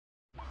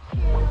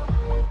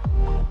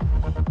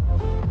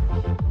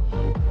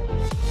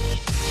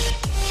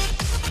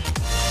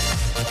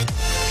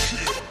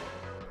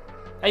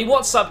Hey,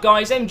 what's up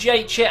guys,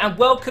 MGH here and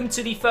welcome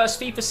to the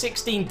first FIFA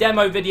 16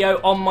 demo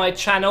video on my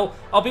channel.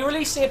 I'll be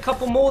releasing a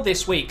couple more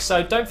this week,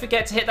 so don't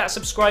forget to hit that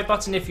subscribe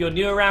button if you're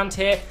new around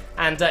here.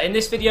 And in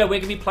this video we're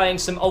going to be playing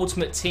some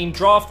Ultimate Team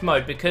Draft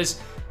mode because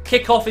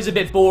kickoff is a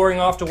bit boring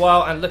after a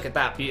while, and look at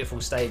that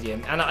beautiful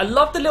stadium. And I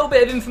love the little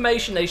bit of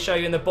information they show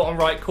you in the bottom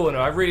right corner.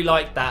 I really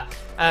like that.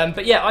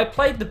 But yeah, I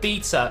played the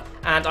beta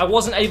and I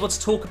wasn't able to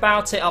talk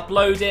about it,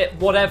 upload it,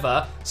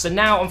 whatever. So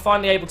now I'm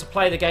finally able to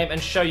play the game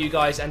and show you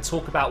guys and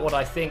talk about what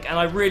I think. And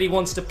I really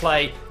wanted to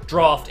play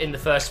Draft in the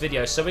first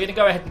video. So we're going to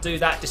go ahead and do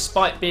that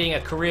despite being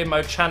a career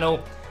mode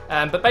channel.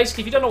 But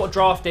basically, if you don't know what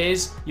Draft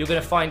is, you're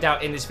going to find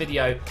out in this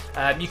video.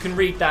 You can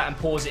read that and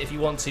pause it if you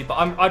want to, but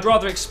I'd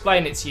rather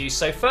explain it to you.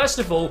 So first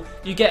of all,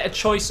 you get a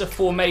choice of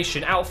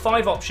formation. Out of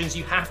 5 options,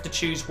 you have to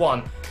choose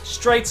one.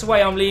 Straight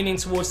away, I'm leaning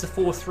towards the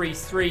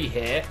 4-3-3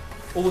 here,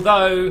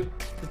 although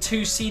the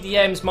 2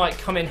 CDMs might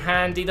come in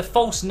handy. The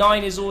false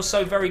 9 is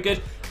also very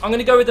good. I'm going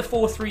to go with the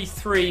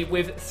 4-3-3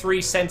 with 3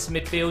 centre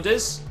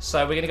midfielders.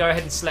 So we're going to go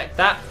ahead and select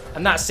that,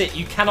 and that's it.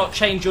 You cannot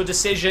change your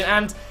decision,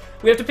 and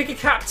we have to pick a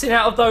captain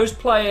out of those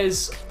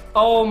players.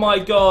 Oh my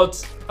god.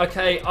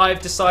 Okay, I've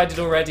decided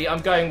already.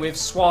 I'm going with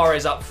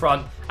Suarez up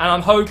front, and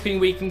I'm hoping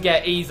we can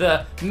get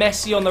either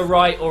Messi on the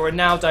right or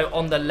Ronaldo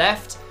on the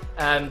left.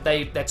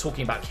 They're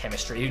talking about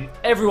chemistry.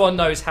 Everyone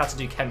knows how to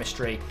do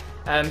chemistry.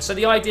 So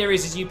the idea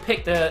is you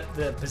pick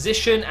the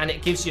position, and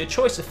it gives you a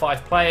choice of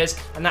 5 players,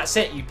 and that's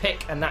it. You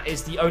pick, and that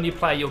is the only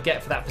player you'll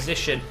get for that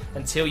position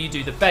until you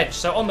do the bench.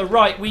 So on the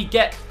right, we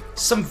get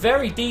some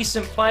very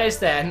decent players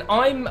there, and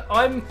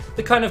I'm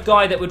the kind of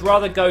guy that would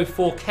rather go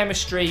for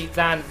chemistry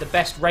than the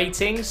best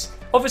ratings.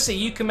 Obviously,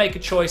 you can make a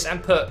choice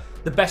and put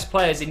the best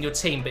players in your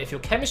team, but if your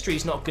chemistry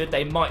is not good,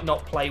 they might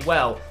not play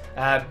well.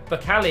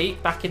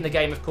 Bakali, back in the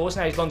game, of course.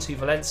 Now he's gone to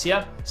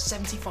Valencia.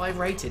 75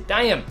 rated.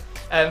 Damn.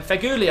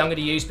 Feghouli I'm going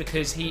to use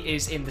because he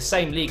is in the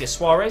same league as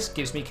Suarez.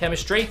 Gives me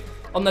chemistry.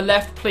 On the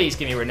left, please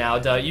give me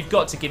Ronaldo. You've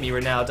got to give me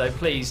Ronaldo,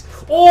 please.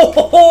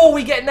 Oh,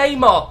 we get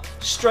Neymar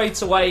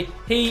straight away.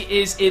 He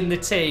is in the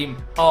team.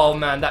 Oh,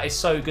 man, that is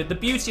so good. The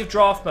beauty of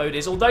draft mode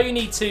is, although you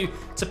need to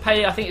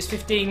pay, I think it's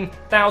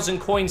 15,000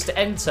 coins to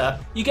enter,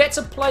 you get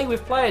to play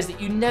with players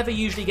that you never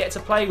usually get to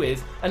play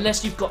with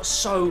unless you've got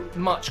so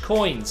much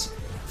coins.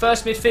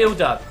 First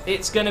midfielder,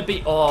 it's going to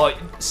be,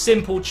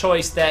 simple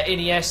choice there,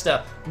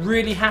 Iniesta.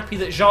 Really happy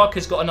that Xhaka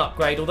has got an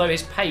upgrade, although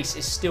his pace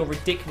is still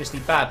ridiculously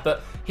bad,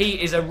 but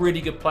he is a really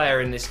good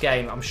player in this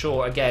game, I'm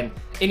sure. Again,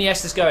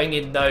 Iniesta's going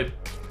in, though.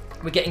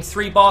 We're getting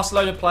 3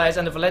 Barcelona players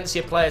and a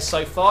Valencia player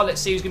so far.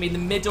 Let's see who's going to be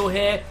in the middle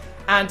here.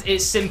 And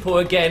it's simple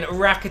again.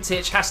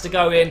 Rakitic has to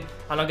go in,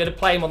 and I'm going to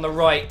play him on the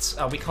right.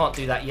 Oh, we can't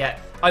do that yet.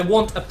 I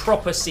want a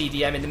proper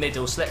CDM in the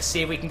middle, so let's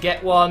see if we can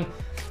get one.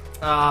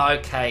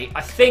 Okay,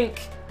 I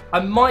think I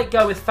might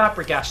go with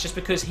Fabregas just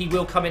because he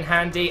will come in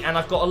handy, and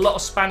I've got a lot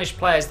of Spanish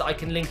players that I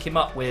can link him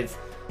up with.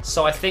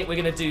 So I think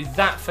we're going to do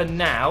that for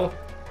now.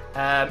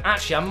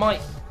 Actually, I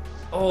might...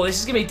 Oh, this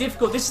is going to be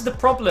difficult. This is the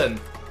problem.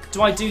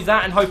 Do I do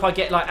that and hope I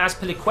get, like,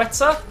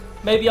 Azpilicueta?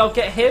 Maybe I'll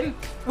get him.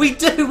 We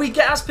do. We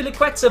get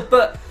Azpilicueta,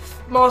 but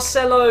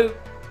Marcelo...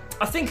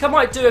 I think I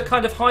might do a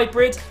kind of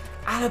hybrid.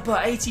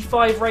 Alaba,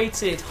 85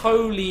 rated.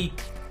 Holy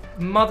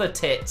mother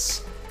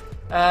tits.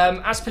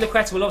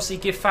 Azpilicueta will obviously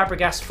give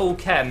Fabregas full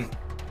chem.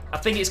 I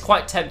think it's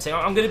quite tempting.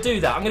 I'm going to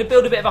do that. I'm going to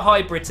build a bit of a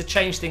hybrid to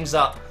change things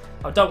up.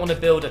 I don't want to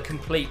build a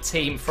complete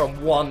team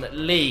from one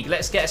league.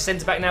 Let's get a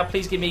centre-back now.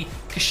 Please give me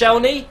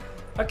Koscielny.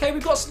 Okay,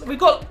 we've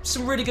got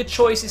some really good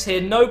choices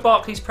here. No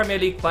Barclays Premier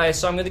League players,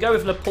 so I'm going to go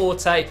with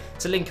Laporte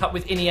to link up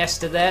with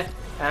Iniesta there.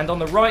 And on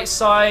the right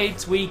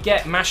side, we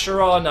get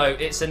Mascherano.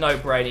 It's a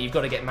no-brainer. You've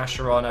got to get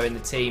Mascherano in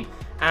the team.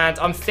 And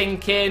I'm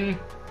thinking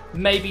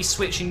maybe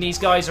switching these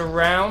guys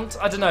around.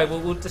 I don't know.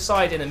 We'll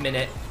decide in a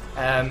minute.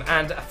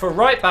 And for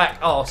right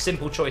back,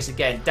 simple choice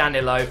again.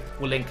 Danilo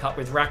will link up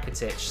with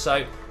Rakitic.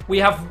 So we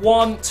have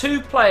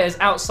 2 players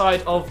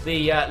outside of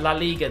the La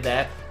Liga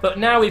there, but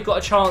now we've got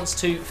a chance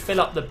to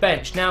fill up the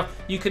bench. Now,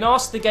 you can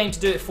ask the game to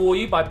do it for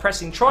you by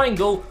pressing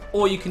triangle,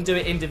 or you can do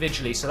it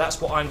individually, so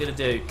that's what I'm going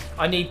to do.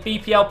 I need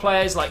BPL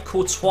players like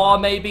Courtois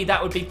maybe,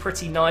 that would be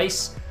pretty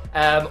nice.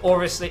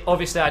 Obviously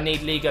I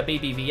need Liga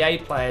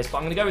BBVA players, but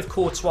I'm going to go with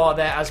Courtois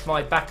there as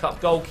my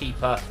backup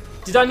goalkeeper.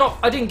 Did I not?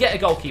 I didn't get a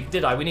goalkeeper,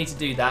 did I? We need to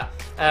do that.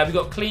 We've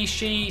got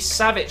Clichy.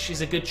 Savic is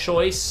a good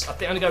choice. I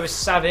think I'm going to go with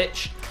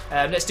Savic.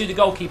 Let's do the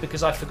goalkeeper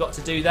because I forgot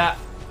to do that.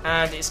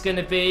 And it's going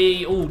to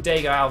be...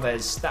 Diego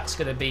Alves. That's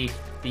going to be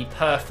the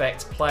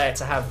perfect player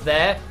to have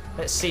there.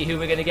 Let's see who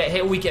we're going to get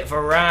here. We get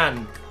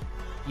Varane.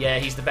 Yeah,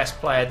 he's the best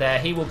player there.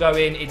 He will go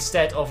in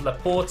instead of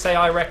Laporte,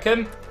 I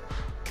reckon.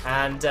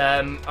 And,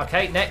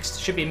 okay, next.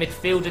 Should be a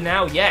midfielder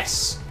now.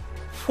 Yes.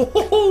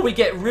 We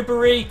get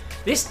Ribéry.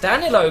 This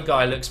Danilo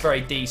guy looks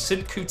very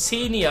decent.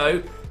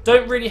 Coutinho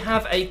don't really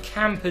have a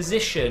cam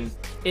position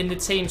in the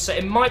team, so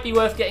it might be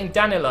worth getting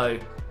Danilo.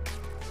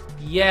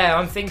 Yeah,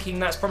 I'm thinking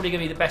that's probably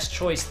going to be the best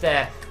choice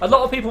there. A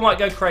lot of people might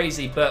go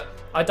crazy, but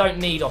I don't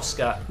need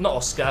Coutinho.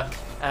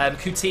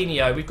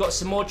 We've got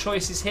some more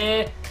choices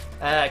here.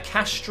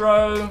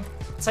 Castro.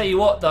 Tell you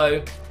what,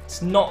 though,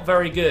 it's not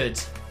very good.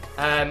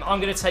 I'm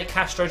going to take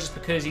Castro just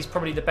because he's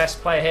probably the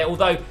best player here.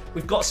 Although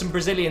we've got some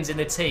Brazilians in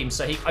the team,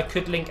 so I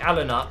could link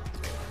Alan up.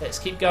 Let's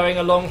keep going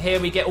along here.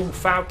 We get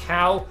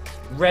Falcao,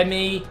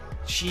 Remy.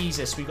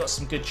 Jesus, we've got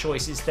some good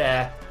choices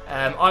there.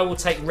 I will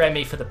take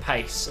Remy for the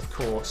pace, of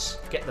course.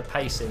 Get the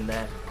pace in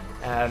there.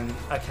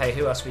 Okay,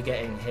 who else are we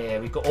getting here?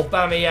 We've got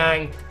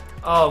Aubameyang.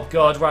 Oh,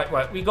 God,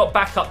 right. We got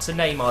back up to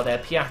Neymar there.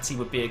 Piatti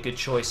would be a good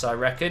choice, I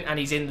reckon. And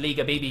he's in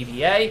Liga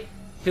BBVA.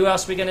 Who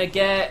else are we going to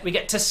get? We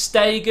get ter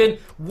Stegen.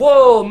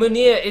 Whoa,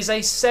 Munir is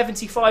a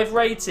 75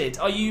 rated.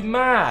 Are you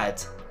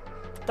mad?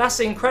 That's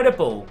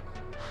incredible.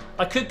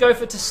 I could go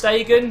for ter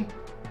Stegen.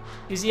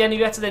 Is he any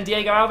better than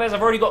Diego Alves?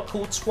 I've already got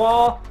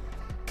Courtois.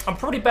 I'm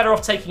probably better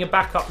off taking a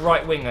backup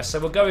right winger, so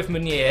we'll go with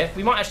Munir.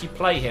 We might actually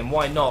play him.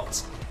 Why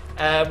not?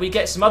 We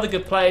get some other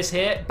good players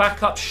here.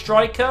 Backup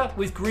striker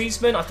with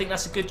Griezmann. I think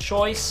that's a good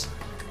choice.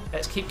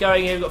 Let's keep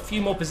going here. We've got a few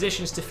more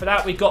positions to fill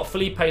out. We've got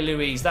Felipe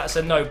Luis. That's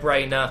a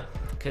no-brainer.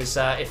 Because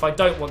if I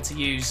don't want to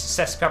use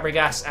Cesc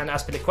Fabregas and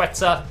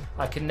Azpilicueta,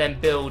 I can then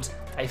build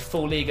a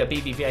full Liga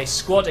BBVA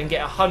squad and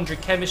get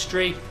 100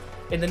 chemistry.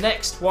 In the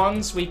next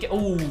ones, we get...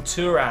 Ooh,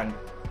 Turan.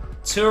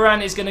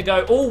 Turan is going to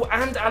go... Oh,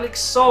 and Alex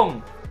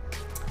Song.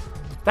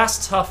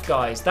 That's tough,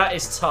 guys. That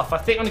is tough. I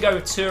think I'm going to go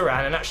with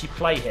Turan and actually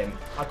play him.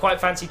 I quite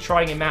fancy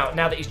trying him out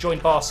now that he's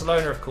joined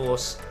Barcelona, of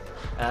course.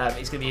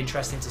 It's going to be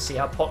interesting to see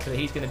how popular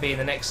he's going to be in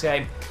the next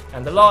game.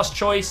 And the last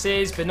choice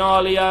is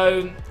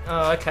Benalio.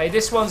 Okay,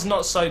 this one's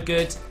not so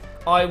good.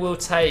 I will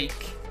take...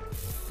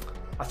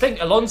 I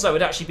think Alonso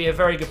would actually be a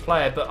very good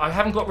player, but I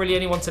haven't got really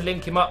anyone to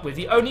link him up with.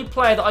 The only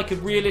player that I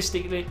could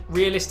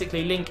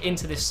realistically link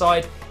into this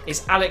side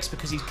is Alex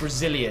because he's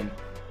Brazilian.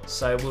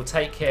 So we'll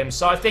take him.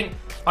 So I think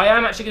I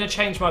am actually going to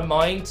change my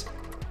mind.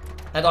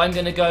 And I'm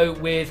going to go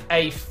with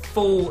a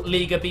full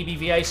Liga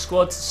BBVA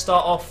squad to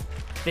start off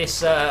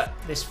this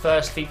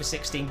first FIFA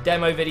 16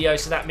 demo video.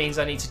 So that means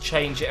I need to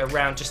change it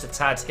around just a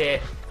tad here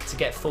to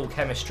get full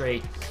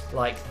chemistry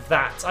like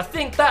that. I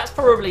think that's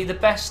probably the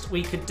best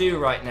we could do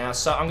right now.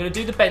 So I'm going to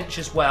do the bench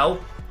as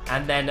well.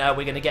 And then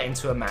we're going to get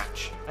into a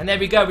match. And there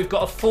we go. We've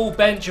got a full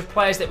bench of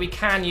players that we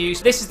can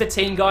use. This is the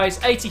team, guys.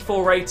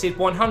 84 rated,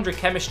 100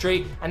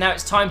 chemistry. And now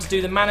it's time to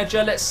do the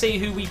manager. Let's see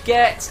who we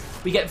get.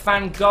 We get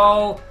Van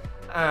Gaal.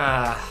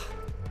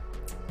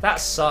 That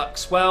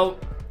sucks. Well,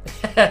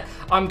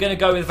 I'm going to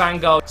go with Van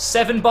Gaal.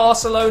 7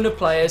 Barcelona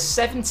players,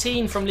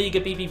 17 from Liga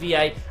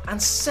BBVA,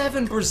 and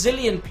 7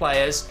 Brazilian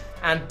players.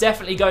 And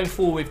definitely going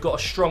forward, we've got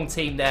a strong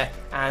team there.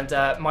 And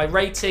my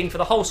rating for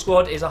the whole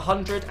squad is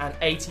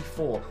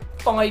 184.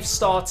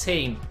 5-star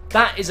team.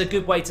 That is a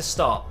good way to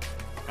start.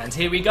 And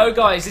here we go,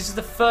 guys. This is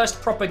the first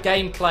proper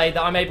gameplay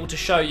that I'm able to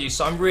show you.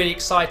 So I'm really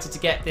excited to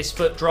get this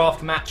FUT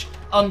draft match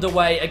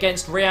underway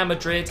against Real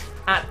Madrid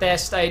at their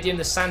stadium,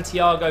 the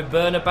Santiago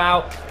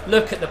Bernabeu.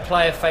 Look at the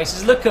player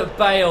faces. Look at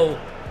Bale.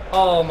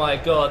 Oh my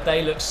God,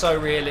 they look so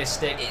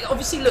realistic. It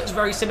obviously looks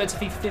very similar to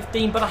FIFA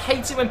 15, but I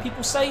hate it when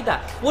people say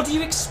that. What do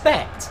you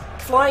expect?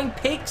 Flying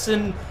pigs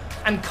and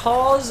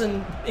cars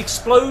and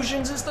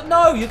explosions?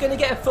 No, you're going to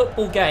get a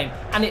football game,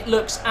 and it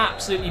looks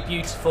absolutely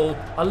beautiful.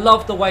 I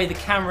love the way the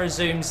camera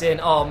zooms in.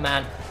 Oh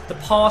man, the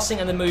passing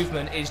and the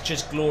movement is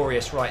just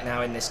glorious right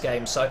now in this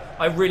game. So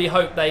I really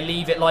hope they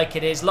leave it like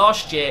it is.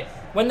 Last year,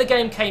 when the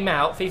game came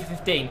out, FIFA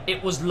 15,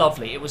 it was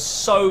lovely. It was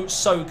so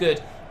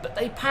good. But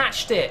they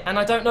patched it, and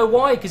I don't know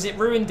why, because it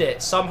ruined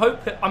it. So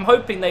I'm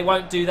hoping they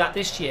won't do that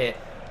this year.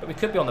 But we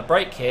could be on the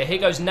break here. Here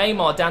goes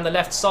Neymar down the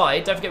left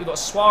side. Don't forget we've got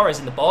Suarez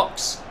in the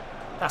box.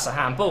 That's a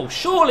handball.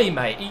 Surely,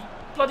 mate. He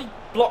bloody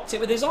blocked it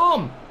with his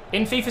arm.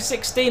 In FIFA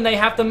 16, they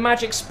have the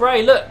magic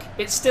spray. Look,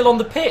 it's still on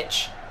the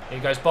pitch. Here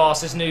goes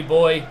Barca's new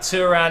boy,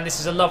 Turan. This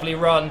is a lovely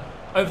run.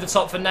 Over the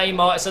top for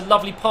Neymar. It's a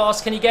lovely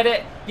pass. Can he get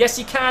it? Yes,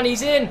 he can.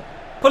 He's in.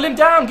 Pull him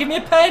down. Give me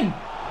a pen.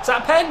 Is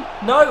that a pen?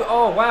 No?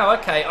 Oh, wow,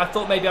 okay. I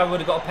thought maybe I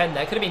would have got a pen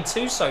there. Could have been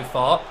 2 so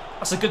far.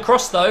 That's a good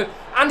cross, though.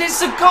 And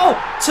it's a goal!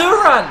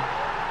 Turan!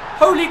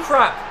 Holy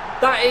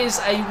crap. That is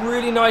a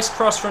really nice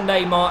cross from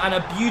Neymar and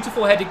a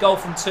beautiful headed goal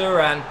from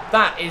Turan.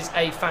 That is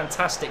a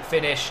fantastic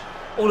finish.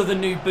 All of the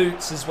new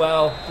boots as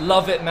well.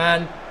 Love it,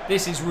 man.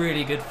 This is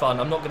really good fun.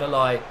 I'm not going to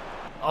lie.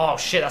 Oh,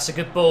 shit, that's a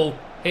good ball.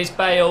 Here's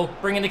Bale,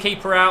 bringing the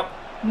keeper out.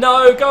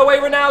 No, go away,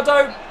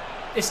 Ronaldo.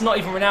 It's not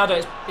even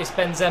Ronaldo, it's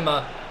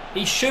Benzema.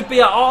 He should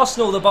be at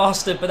Arsenal, the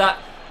bastard, but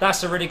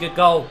that's a really good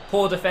goal.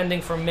 Poor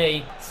defending from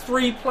me.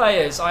 3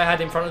 players I had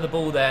in front of the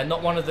ball there.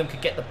 Not one of them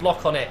could get the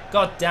block on it.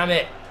 God damn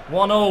it.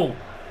 1-1.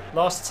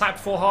 Last attack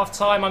before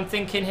half-time, I'm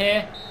thinking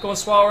here. Go on,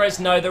 Suarez.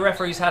 No, the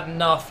referee's had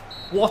enough.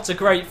 What a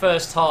great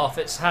first half.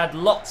 It's had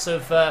lots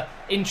of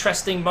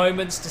interesting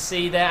moments to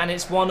see there, and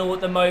it's 1-1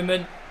 at the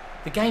moment.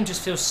 The game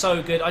just feels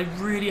so good. I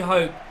really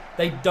hope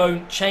they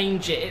don't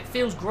change it. It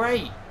feels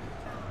great.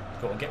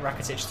 Go on, get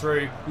Rakitic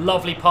through.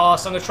 Lovely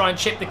pass. I'm going to try and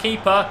chip the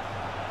keeper.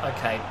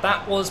 Okay,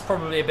 that was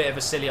probably a bit of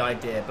a silly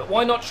idea, but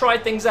why not try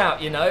things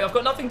out, you know? I've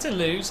got nothing to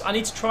lose. I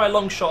need to try a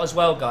long shot as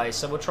well, guys,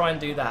 so we'll try and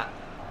do that.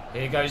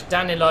 Here goes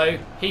Danilo.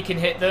 He can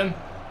hit them.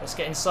 Let's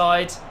get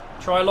inside.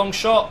 Try a long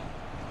shot.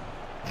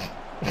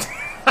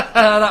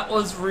 That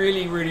was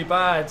really, really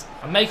bad.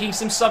 I'm making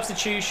some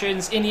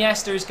substitutions.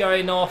 Iniesta is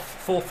going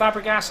off for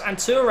Fabregas and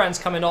Thuram's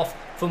coming off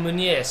for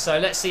Meunier. So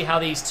let's see how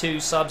these two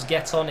subs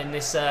get on in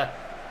this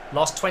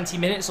last 20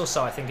 minutes or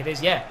so, I think it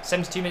is. Yeah,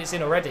 72 minutes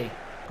in already.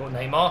 Got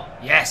Neymar.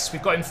 Yes,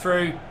 we've got him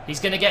through. He's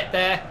going to get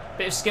there.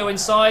 Bit of skill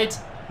inside.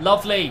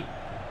 Lovely.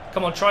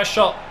 Come on, try a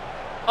shot.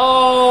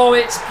 Oh,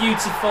 it's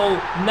beautiful.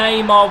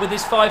 Neymar with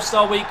his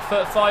 5-star weak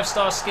foot,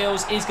 5-star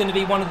skills is going to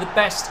be one of the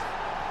best,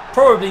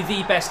 probably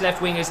the best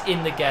left wingers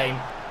in the game.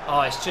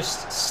 Oh, it's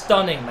just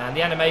stunning, man.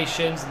 The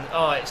animations, and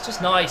oh, it's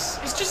just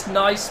nice. It's just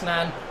nice,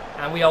 man.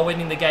 And we are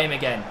winning the game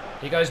again.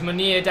 Here goes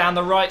Meunier down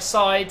the right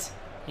side.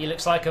 He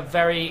looks like a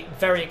very,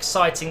 very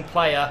exciting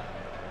player.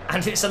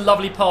 And it's a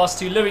lovely pass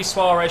to Luis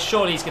Suarez.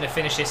 Surely he's going to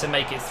finish this and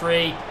make it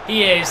 3.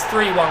 He is.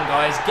 3-1,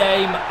 guys.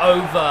 Game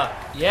over.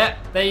 Yeah,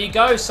 there you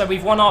go. So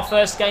we've won our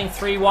first game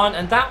 3-1.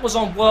 And that was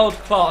on World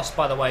Class,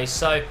 by the way.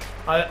 So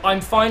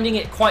I'm finding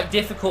it quite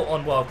difficult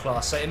on World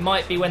Class. So it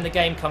might be when the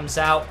game comes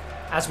out,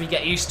 as we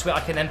get used to it, I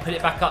can then put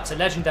it back up to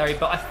Legendary.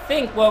 But I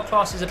think World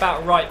Class is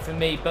about right for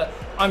me. But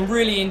I'm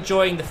really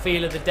enjoying the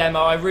feel of the demo.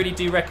 I really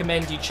do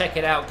recommend you check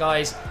it out,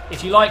 guys.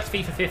 If you liked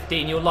FIFA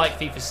 15, you'll like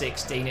FIFA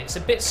 16. It's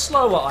a bit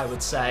slower, I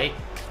would say,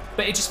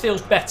 but it just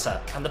feels better.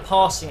 And the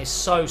passing is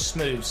so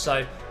smooth.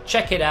 So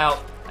check it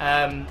out.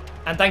 And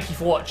thank you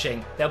for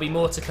watching. There'll be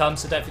more to come,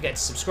 so don't forget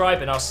to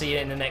subscribe, and I'll see you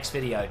in the next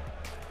video.